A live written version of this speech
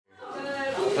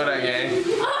What up, gang?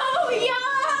 Oh, yo!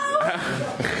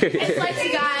 It's like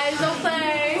you guys, don't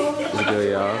play. What's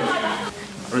good, y'all? I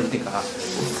really think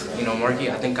you know,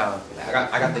 Marky, I think I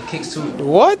got the kicks too.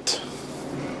 What?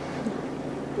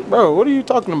 Bro, what are you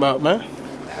talking about, man?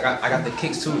 I got the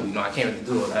kicks too. You know, I can't really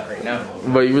do all that right now.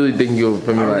 But you really think you'll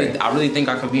for me I really think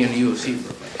I could be in the UFC,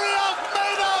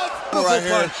 bro. Right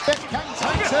here.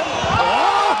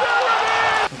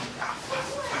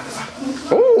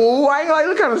 Ooh, I ain't like,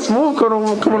 look kind of smooth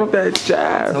coming off that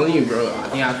jab. I'm telling you, bro. I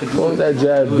think I could do it. That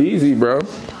jab easy, bro. I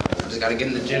just gotta get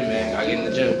in the gym, man. Gotta get in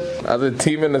the gym. Other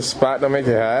team in the spot don't make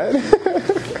it hard.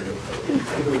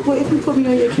 What if you put me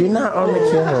on your You're not on the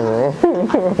camera,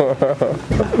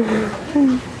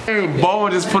 bro.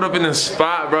 Baldwin just put up in the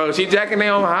spot, bro. She jacking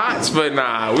their own hots, but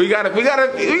nah, we gotta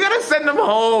send them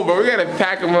home, bro. We gotta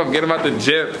pack them up, get them out the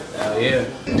gym. Hell yeah.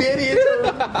 Daddy!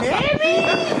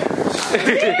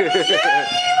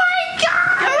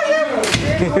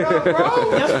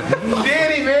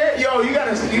 Danny, man, yo, you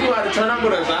know how to turn up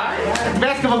with us, huh?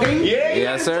 Basketball game? Yeah,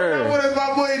 Yes, sir. Turn up with us,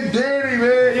 my boy Danny,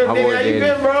 man. Yo, Danny, how you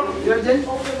been, bro? You good?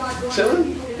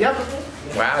 Chilling? Yep.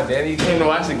 Wow, Danny, you came to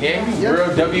watch the game? You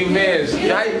real W man.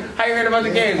 How you heard about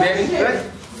the game, Danny?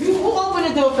 Who opened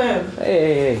the door for him?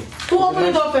 Hey. Who opened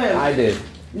the door for him? I did.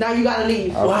 Now you gotta leave.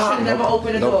 You should have never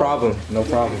opened the door. No problem. No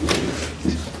problem.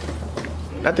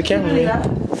 Not the camera, man.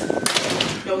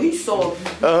 Yo, he's soft.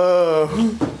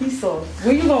 He's soft.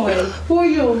 Where you going? Who are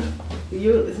you? Who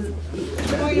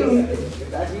are you?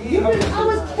 I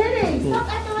was kidding. Stop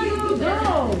acting like you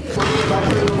know.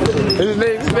 His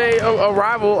next a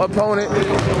rival opponent.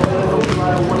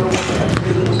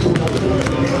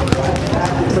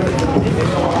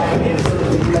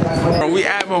 We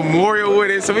at Memorial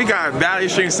with it, so we got Valley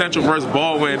Stream Central versus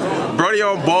Baldwin. Brody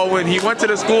on Baldwin, he went to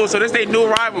the school, so this they new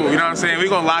rival, you know what I'm saying? We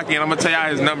gonna lock in, I'm gonna tell y'all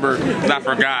his number, because I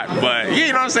forgot, but yeah,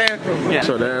 you know what I'm saying? Yeah.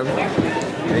 So damn.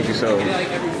 Thank you so. Oh, you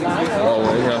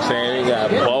know what I'm saying? We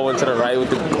got Baldwin to the right with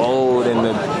the gold and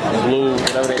the blue,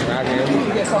 whatever they rocking.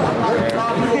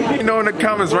 You know in the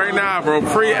comments right now, bro,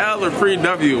 pre-L or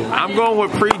pre-W? I'm going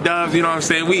with pre-Dubs, you know what I'm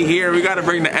saying? We here, we gotta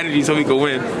bring the energy so we can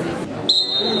win.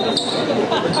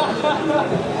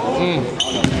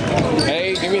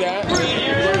 Hey, give me that.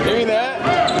 Give me that.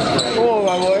 Come on,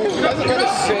 my boy. That's a better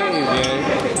save, man.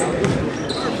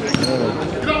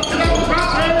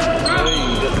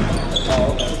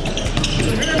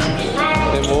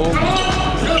 Then move.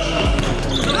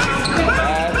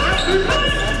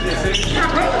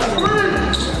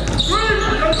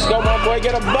 Let's go, my boy.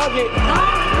 Get a bucket.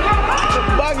 Get a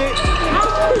bucket.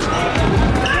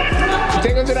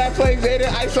 Take him to that place,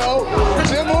 Zayden. ISO.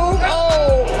 Zip move.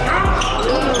 Oh.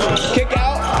 Kick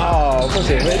out. Oh, push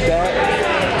it. Hit that.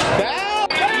 Down.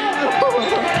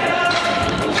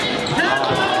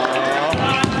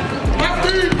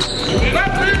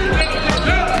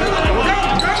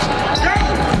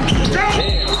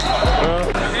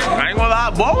 I ain't gonna lie.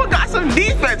 Baldwin got some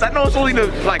defense. I know it's only the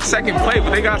second play,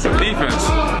 but they got some defense.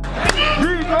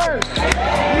 Defense.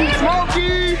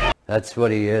 Smokey. That's what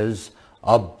he is.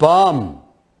 A bum.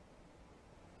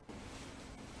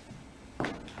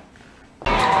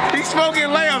 He's smoking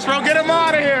layups, bro. Get him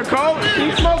out of here, coach.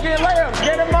 He's smoking layups.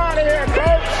 Get him out of here,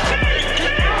 coach.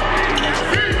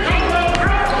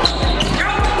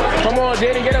 Come on,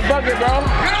 Jaden. Get a bucket, bro.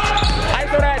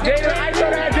 ISO that, Jaden. ISO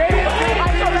that, Jaden.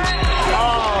 ISO that.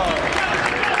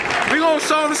 Oh. We gonna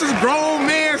show this is grown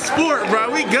man sport, bro.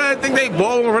 We good. Think they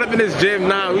ball run up in this gym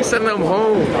now. We sending them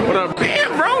home. What up?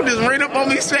 Damn, bro. Just ran up on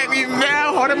me, smack me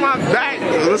now, hard in my back.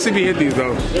 Let's see if he hit these,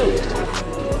 though.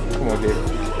 Come on,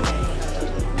 Jaden.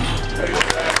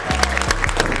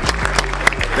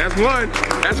 That's one.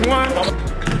 That's one.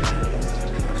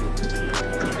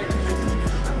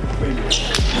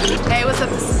 Hey, what's up?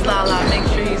 This is Lala. Make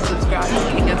sure you subscribe to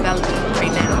KingAveli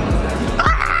right now.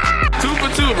 2 for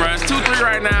 2, bro. It's 2-3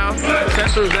 right now.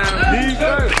 Central's down.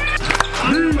 Defense.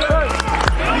 Defense.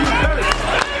 Defense.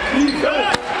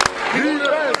 Defense.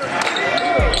 Defense.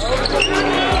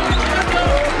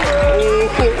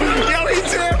 Yo, he's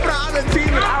cheering for the other team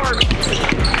in our.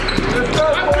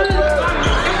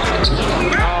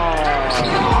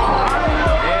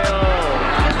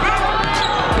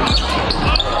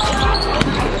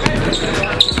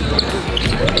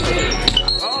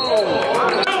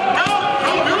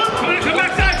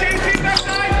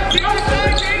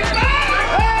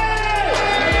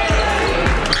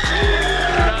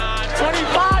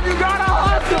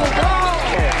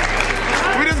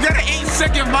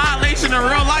 Second violation in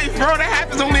real life, bro. That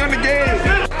happens only on the game.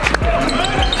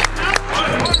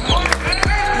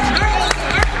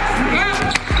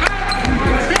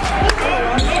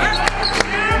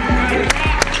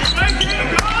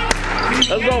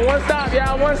 Let's go. One stop,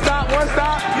 y'all. One stop. One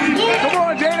stop. Come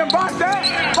on, Jaden. Box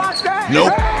that. Box that.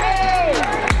 Nope. Hey!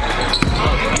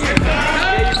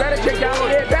 Yeah, you better kick out.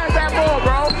 Yeah, pass that ball,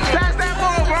 bro. Pass that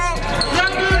ball, bro.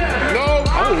 No.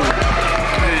 Oh.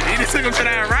 He just took him to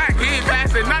that rack. He ain't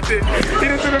passing nothing. He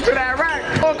just took him to that rack.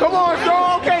 Oh, come on,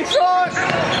 Sean. Okay, Sean.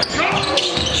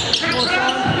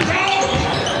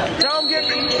 Come get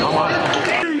me. Come on.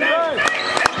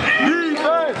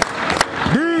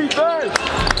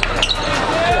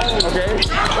 Okay,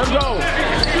 let's go.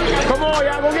 Come on,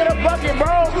 y'all, go get a bucket,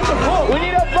 bro. We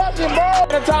need a bucket, bro.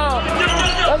 At a time.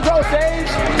 Let's go, Sage.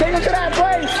 Take it to that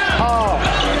place. Oh.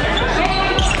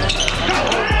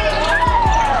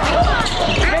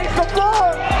 Face the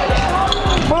floor.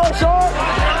 Come on, Sean.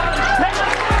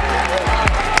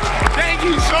 Thank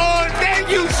you, Sean. Thank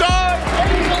you, Sean.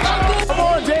 Come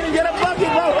on, Jaden, get a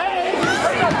bucket, bro. Hey.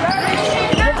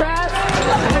 Good pass.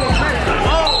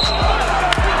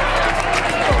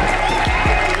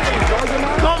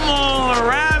 Come on,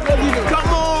 Rap.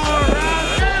 Come on, Rap.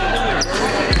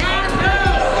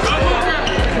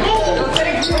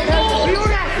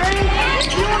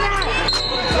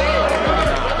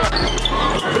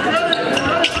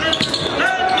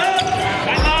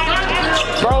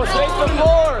 Bro, take the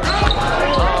floor.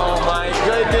 Oh my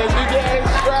goodness, we getting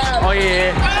strapped. Oh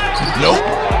yeah. Nope.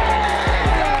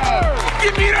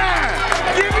 Give me that.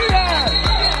 Give me that.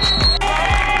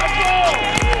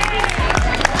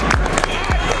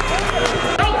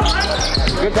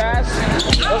 Good pass.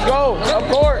 Let's go. Up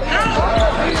court.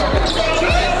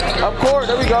 Up court.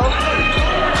 There we go.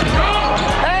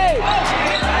 Hey!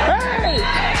 Hey!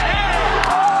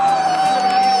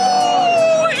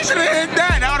 Oh, you should have hit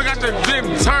that. That would have got the gym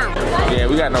turn. Yeah,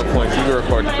 we got no points. You can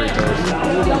record the free throws.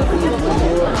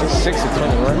 It's 6 to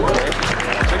 21. Okay.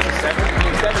 6 to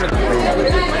 7. 7 to 3.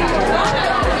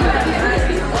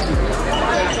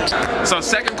 So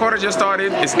second quarter just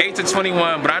started. It's 8 to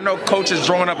 21, but I know coach is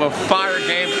drawing up a fire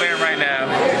game plan right now.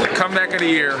 The comeback of the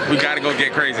year, we got to go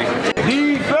get crazy.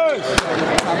 Defense!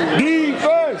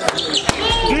 Defense!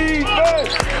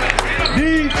 Defense!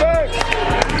 Defense!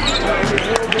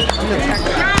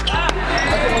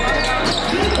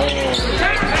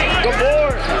 Good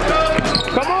board.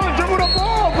 Come on, dribble the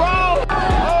ball, bro.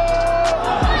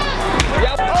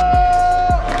 Yep.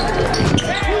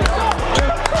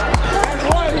 That's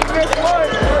one. He missed one.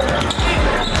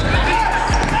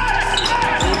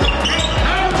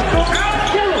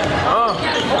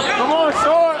 Come on,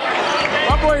 Sword.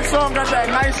 My boy Sword got that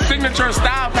nice signature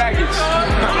style package.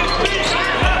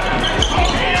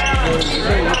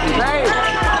 Hey.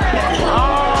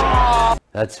 Oh.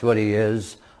 That's what he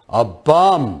is, a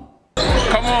bum.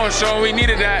 Come on, Sean, we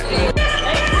needed that.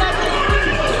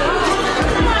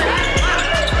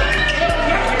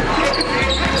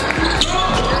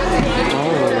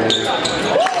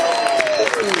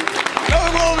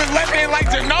 Those movements left hand like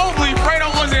Ginobili. Fredo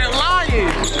wasn't lying.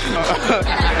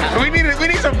 we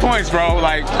need some points, bro.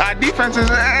 Like our defense is,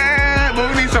 but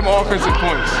we need some offensive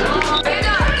points.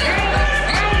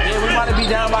 Yeah, we might be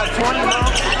down by 20 now.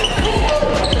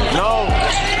 No.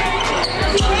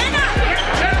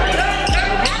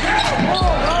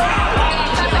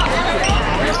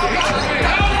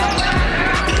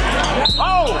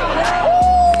 Oh!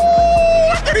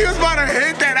 I thought he was about to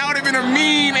hit that. That would have been a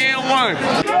mean and one.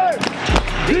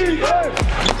 Defense!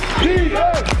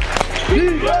 Defense! Defense!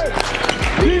 Defense!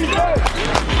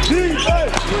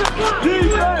 Defense!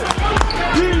 Defense!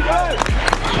 Defense!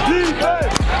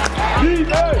 Defense!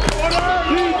 Defense!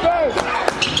 Defense!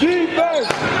 Defense!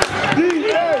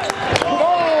 Defense!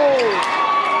 Oh!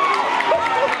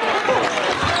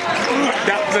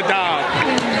 That was a dog.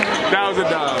 That was a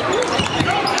dog.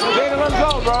 Jaden, let's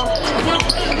go, bro.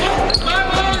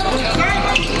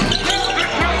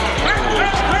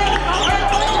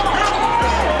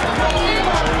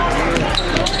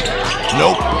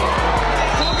 Nope.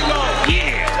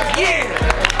 Yeah, yeah,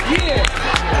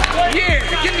 yeah, yeah.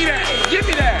 Give me that. Give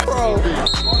me that. Bro.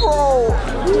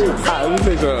 Alright, let me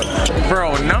take a.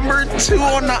 Bro, number 2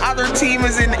 on the other team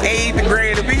is in 8th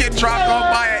grade. If we get dropped off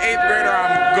by an 8th grader,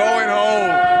 I'm going home.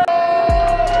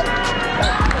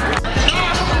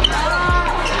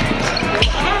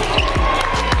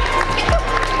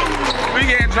 We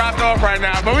getting dropped off right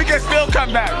now, but we can still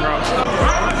come back, bro.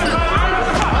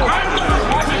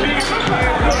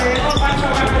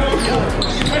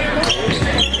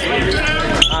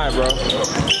 Alright, bro.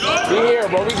 We here,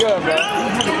 bro. We good, bro.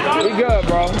 We good,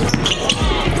 bro.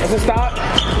 Let's just stop.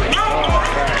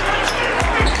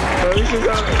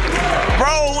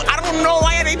 Bro, I don't know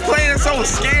why they playing so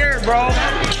scared, bro.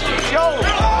 Yo.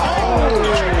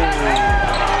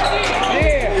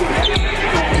 Yeah.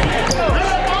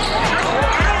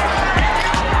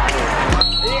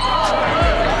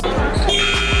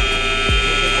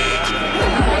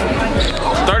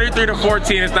 23 to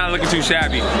 14, it's not looking too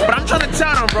shabby. But I'm trying to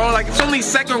tell them, bro, like, it's only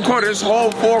second quarter. This whole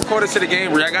 4 quarters to the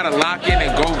game where I gotta lock in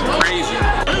and go crazy.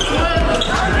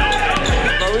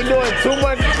 Bro, we doing too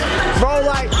much. Bro,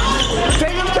 like,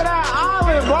 take him to that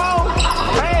island, bro.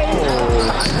 Hey.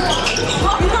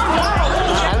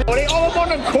 Oh, they all up on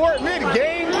the court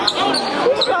mid-game.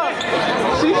 What's up?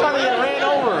 She's trying to get ran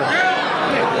over.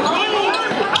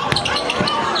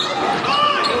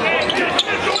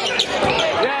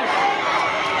 Yes.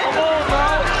 Come on, bro.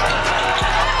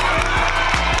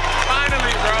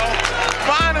 Finally, bro.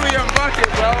 Finally a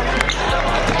bucket, bro.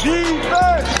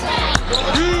 Defense.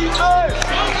 Defense.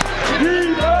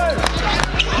 Defense.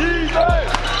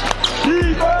 Defense.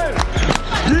 Defense.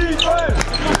 Defense.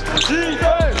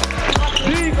 Defense.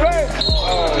 Defense.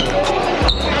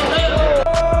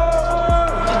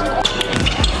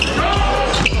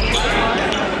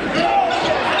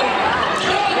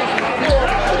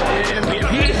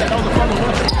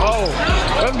 Oh,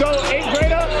 let's go. 8th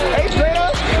grader. 8th grader.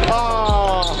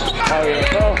 Oh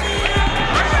yeah, bro.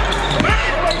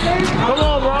 Come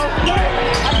on, bro.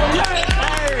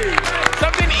 Hey,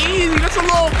 something easy. Just a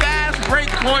little fast break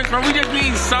points, bro. We just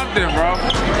need something, bro.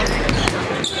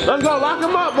 Let's go. Lock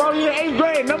him up, bro. He's in 8th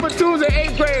grade. Number 2's in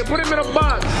 8th grade. Put him in a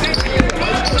box.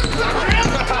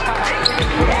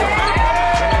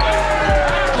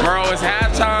 Bro, it's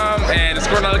halftime, and the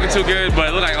score not looking too good, but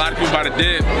it looked like a lot of people about to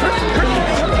dip.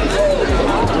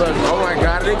 Look, oh my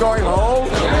God, are they going home?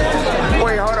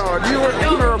 Wait, hold on. You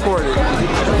were recording.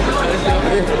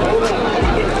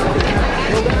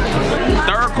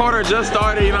 Third quarter just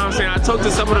started, you know what I'm saying? I talked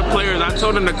to some of the players. I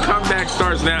told them the comeback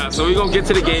starts now. So we're going to get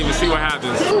to the game and see what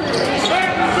happens.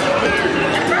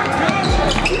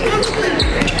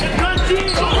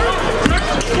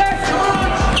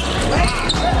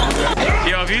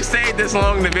 Yo, if you stayed this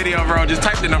long in the video, bro, just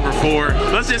type the number 4.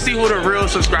 Let's just see who the real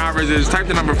subscribers is. Type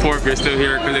the number 4 if you're still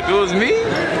here. Because if it was me,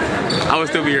 I would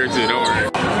still be here too. Don't worry.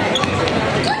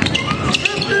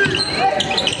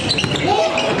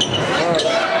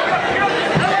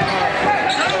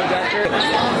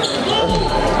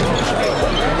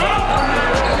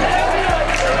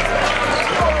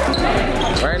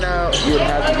 Right now, you would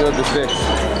have to build the 6.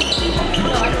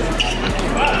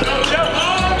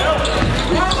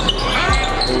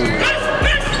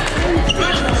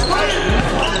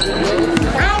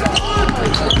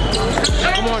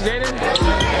 Come on, Jaden.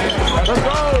 Let's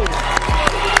go.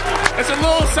 It's a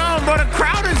little something, bro. The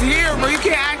crowd is here, bro. You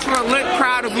can't ask for a lit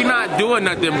crowd if we're not doing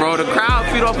nothing, bro. The crowd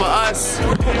feed off of us.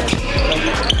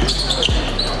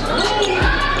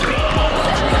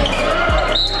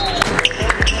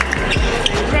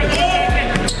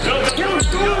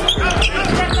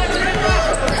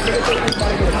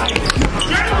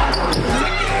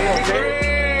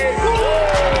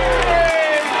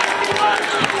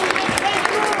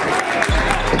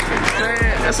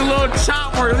 That's a little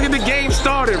chop work. Let's get the game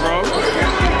started, bro.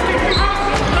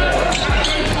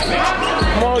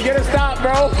 Come on, get a stop,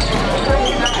 bro.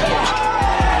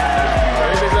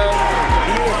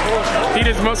 He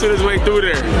just muscled his way through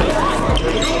there.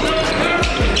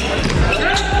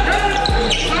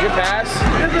 Good pass.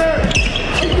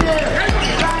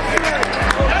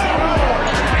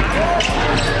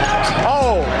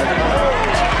 Oh,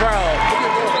 bro.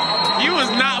 You was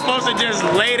not supposed to just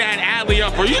lay that alley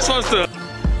up, bro. You supposed to.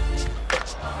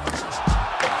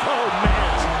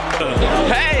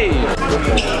 Hey!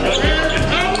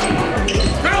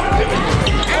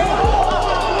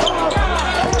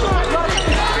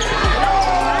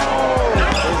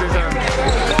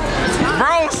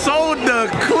 Bro sold the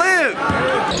clip!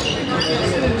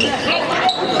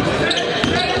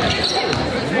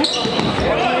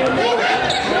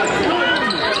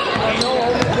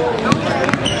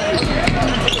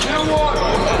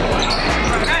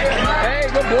 Hey,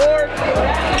 good board!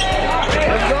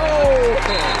 Let's go!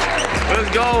 Let's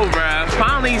go, bruh.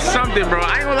 Finally something, bro. I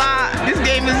ain't gonna lie. This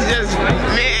game is just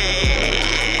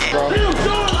man. Bro.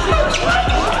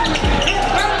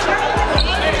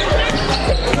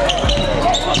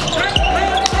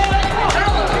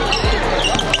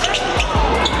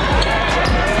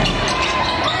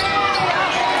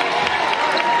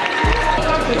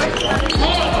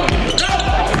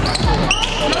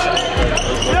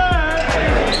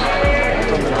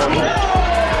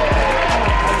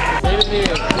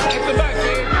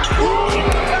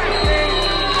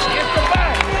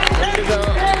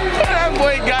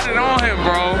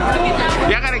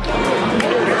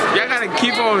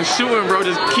 Keep on shooting, bro.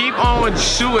 Just keep on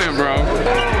shooting, bro. Oh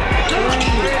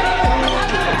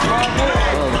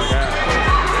my God.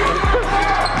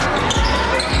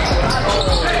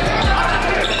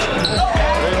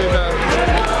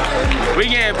 We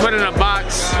getting put in a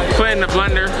box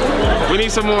We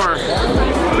need some more.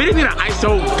 We didn't need an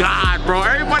ISO god, bro.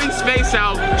 Everybody space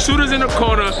out. Shooters in the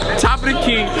corner. Top of the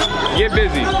key. Get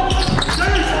busy.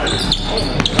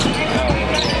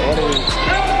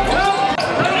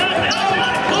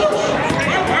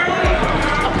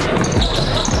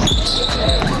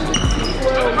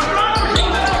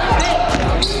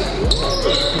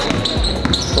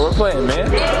 So we're playing,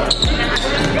 man.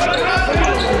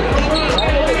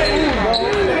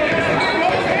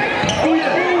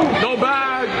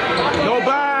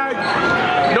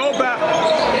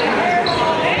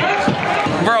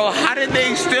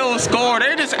 They still score.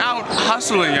 They're just out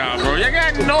hustling y'all, bro. You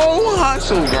got no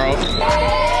hustle, bro.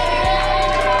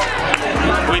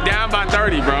 We down by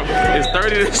 30, bro. It's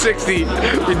 30 to 60.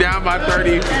 We down by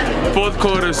 30. Fourth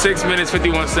quarter, 6 minutes,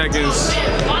 51 seconds.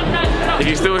 If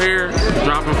you're still here,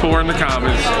 drop a 4 in the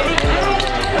comments.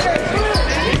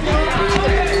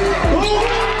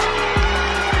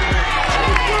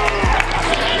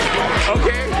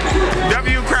 Okay,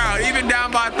 W crowd. Even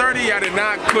down by 30, I did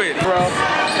not quit, bro.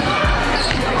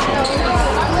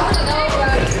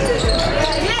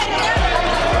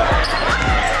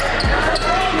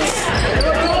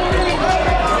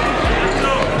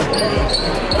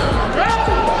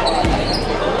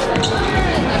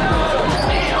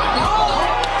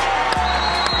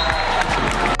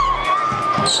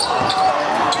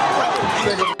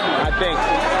 I think.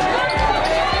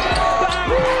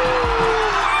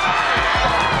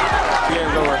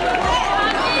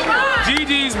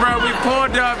 GG's, bro. We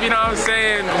pulled up, you know what I'm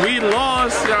saying? We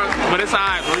lost, but it's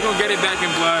alright, bro. We're gonna get it back in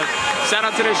blood. Shout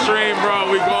out to the stream,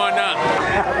 bro. We going up.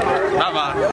 Bye-bye.